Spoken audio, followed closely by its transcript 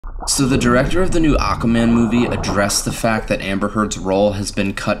So the director of the new Aquaman movie addressed the fact that Amber Heard's role has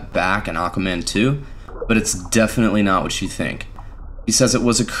been cut back in Aquaman 2, but it's definitely not what you think. He says it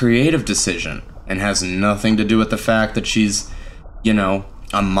was a creative decision and has nothing to do with the fact that she's, you know,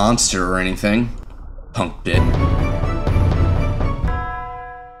 a monster or anything. Punk bit.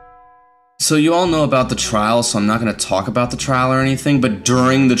 So you all know about the trial, so I'm not going to talk about the trial or anything, but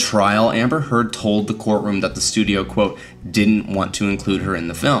during the trial, Amber Heard told the courtroom that the studio, quote, didn't want to include her in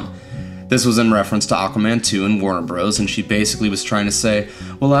the film. This was in reference to Aquaman 2 and Warner Bros., and she basically was trying to say,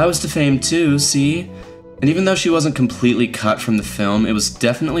 well, I was defamed too, see? And even though she wasn't completely cut from the film, it was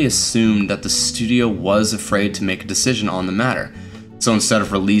definitely assumed that the studio was afraid to make a decision on the matter. So instead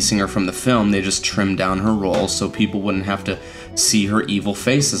of releasing her from the film, they just trimmed down her role so people wouldn't have to see her evil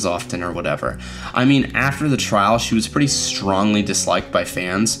face as often or whatever. I mean, after the trial, she was pretty strongly disliked by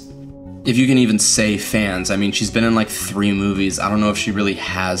fans. If you can even say fans, I mean, she's been in like 3 movies. I don't know if she really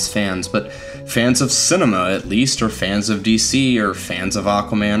has fans, but fans of cinema at least, or fans of DC, or fans of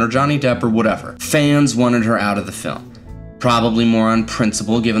Aquaman, or Johnny Depp, or whatever. Fans wanted her out of the film. Probably more on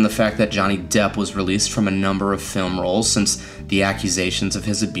principle, given the fact that Johnny Depp was released from a number of film roles since the accusations of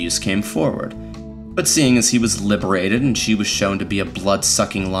his abuse came forward. But seeing as he was liberated and she was shown to be a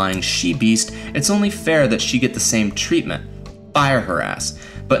blood-sucking lying she-beast, it's only fair that she get the same treatment. Fire her ass.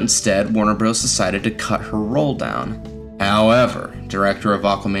 But instead, Warner Bros. Decided to cut her role down. However, director of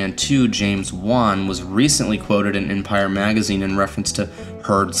Aquaman 2, James Wan, was recently quoted in Empire magazine in reference to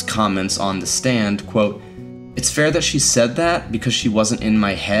Heard's comments on The Stand, quote, "It's fair that she said that because she wasn't in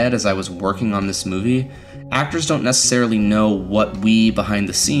my head as I was working on this movie. Actors don't necessarily know what we behind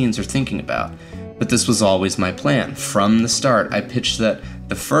the scenes are thinking about. But this was always my plan. From the start, I pitched that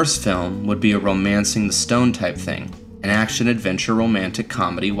the first film would be a romancing the stone type thing, an action-adventure romantic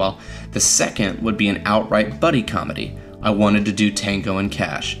comedy, while the second would be an outright buddy comedy. I wanted to do Tango and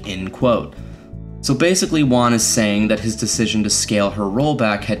Cash," end quote. So basically, Wan is saying that his decision to scale her role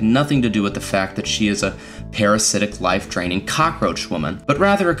back had nothing to do with the fact that she is a parasitic, life-draining cockroach woman, but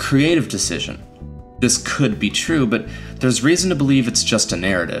rather a creative decision. This could be true, but there's reason to believe it's just a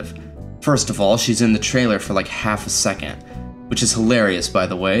narrative. First of all, she's in the trailer for like half a second, which is hilarious, by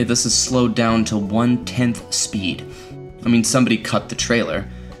the way. This is slowed down to 1/10 speed. I mean, somebody cut the trailer,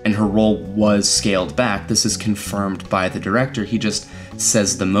 and her role was scaled back. This is confirmed by the director. He just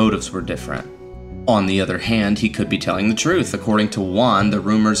says the motives were different. On the other hand, he could be telling the truth. According to Wan, the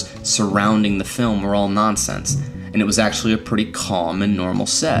rumors surrounding the film were all nonsense, and it was actually a pretty calm and normal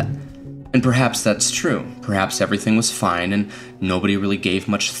set. And perhaps that's true. Perhaps everything was fine and nobody really gave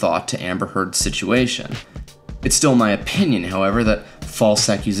much thought to Amber Heard's situation. It's still my opinion, however, that false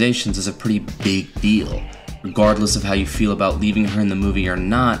accusations is a pretty big deal. Regardless of how you feel about leaving her in the movie or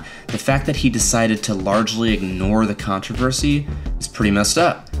not, the fact that he decided to largely ignore the controversy is pretty messed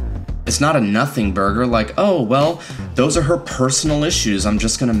up. It's not a nothing burger like, oh, well, those are her personal issues, I'm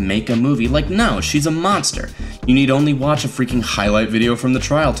just gonna make a movie. Like, no, she's a monster. You need only watch a freaking highlight video from the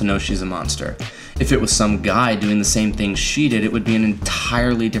trial to know she's a monster. If it was some guy doing the same thing she did, it would be an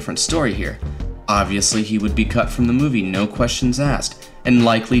entirely different story here. Obviously, he would be cut from the movie, no questions asked, and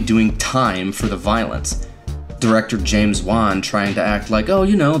likely doing time for the violence. Director James Wan trying to act like, oh,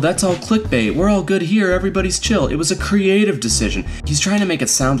 you know, that's all clickbait, we're all good here, everybody's chill. It was a creative decision. He's trying to make it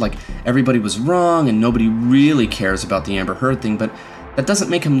sound like everybody was wrong and nobody really cares about the Amber Heard thing, but that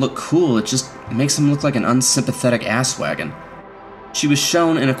doesn't make him look cool, it just makes him look like an unsympathetic asswagon. She was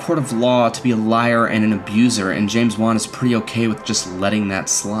shown in a court of law to be a liar and an abuser, and James Wan is pretty okay with just letting that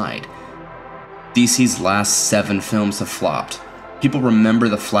slide. DC's last 7 films have flopped. People remember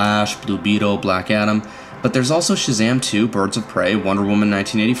The Flash, Blue Beetle, Black Adam, but there's also Shazam 2, Birds of Prey, Wonder Woman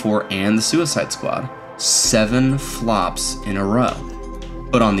 1984, and The Suicide Squad. 7 flops in a row.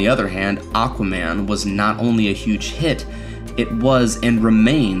 But on the other hand, Aquaman was not only a huge hit, it was and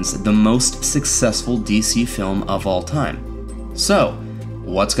remains the most successful DC film of all time. So,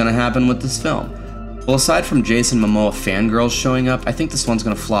 what's gonna happen with this film? Well, aside from Jason Momoa fangirls showing up, I think this one's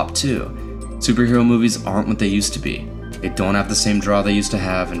gonna flop too. Superhero movies aren't what they used to be. They don't have the same draw they used to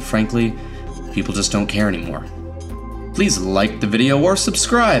have, and frankly, people just don't care anymore. Please like the video or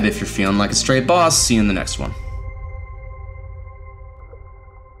subscribe if you're feeling like a straight boss. See you in the next one.